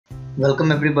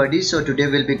Welcome everybody. So today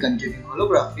we'll be continuing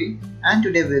holography, and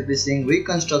today we'll be seeing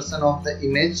reconstruction of the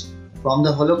image from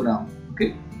the hologram.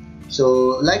 Okay.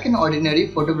 So like an ordinary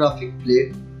photographic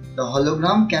plate, the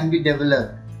hologram can be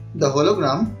developed. The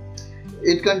hologram,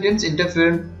 it contains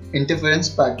interference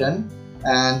pattern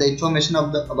and the information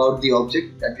about the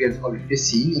object that we have already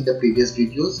seen in the previous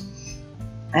videos,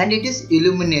 and it is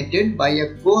illuminated by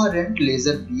a coherent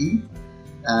laser beam,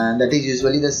 and that is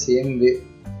usually the same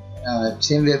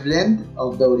wavelength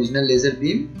of the original laser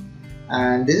beam,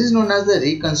 and this is known as the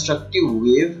reconstructive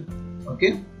wave,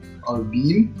 okay, or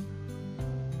beam.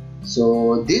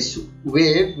 So this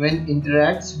wave, when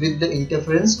interacts with the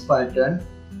interference pattern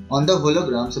on the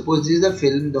hologram, suppose this is the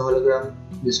film, the hologram,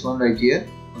 this one right here,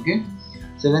 okay.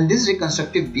 So when this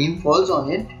reconstructive beam falls on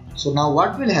it, so now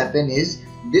what will happen is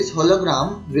this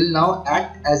hologram will now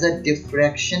act as a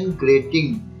diffraction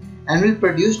grating and will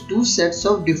produce two sets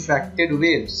of diffracted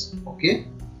waves. Okay,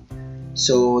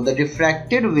 so the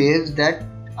diffracted waves that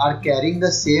are carrying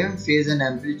the same phase and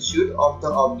amplitude of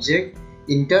the object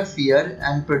interfere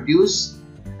and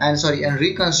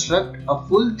reconstruct a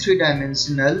full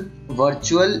three-dimensional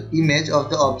virtual image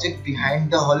of the object behind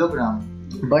the hologram,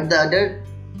 but the other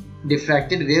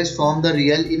diffracted waves form the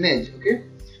real image. Okay,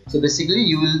 so basically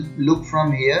you will look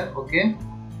from here, okay,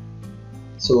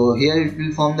 so here it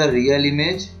will form the real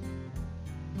image,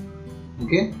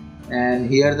 okay, and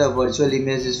here the virtual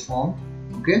image is formed,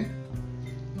 okay,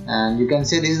 and you can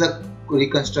say this is the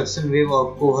reconstruction wave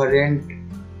of coherent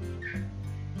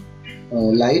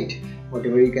light,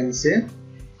 whatever you can say.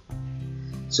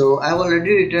 So I have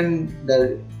already written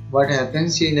what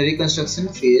happens here in the reconstruction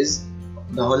phase.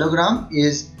 The hologram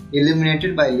is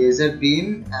illuminated by laser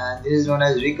beam, and this is known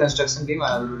as reconstruction beam.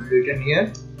 I have written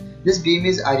here. This beam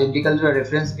is identical to the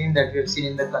reference beam that we have seen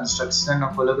in the construction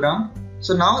of hologram.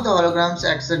 So now the holograms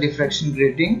acts as a diffraction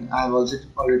grating. I have also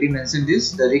already mentioned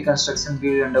this. The reconstruction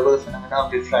beam will undergo the phenomena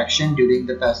of diffraction during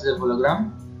the passage of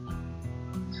hologram.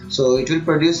 So it will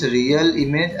produce a real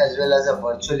image as well as a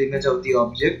virtual image of the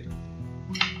object.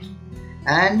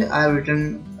 And I have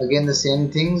written again the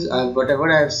same things.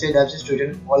 Whatever I have said, I have just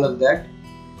written all of that.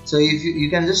 So if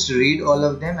you can just read all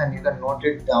of them and you can note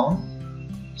it down.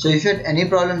 So if you had any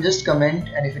problem, just comment,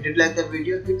 and if you did like the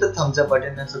video, hit the thumbs up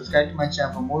button and subscribe to my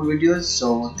channel for more videos.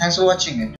 So thanks for watching it.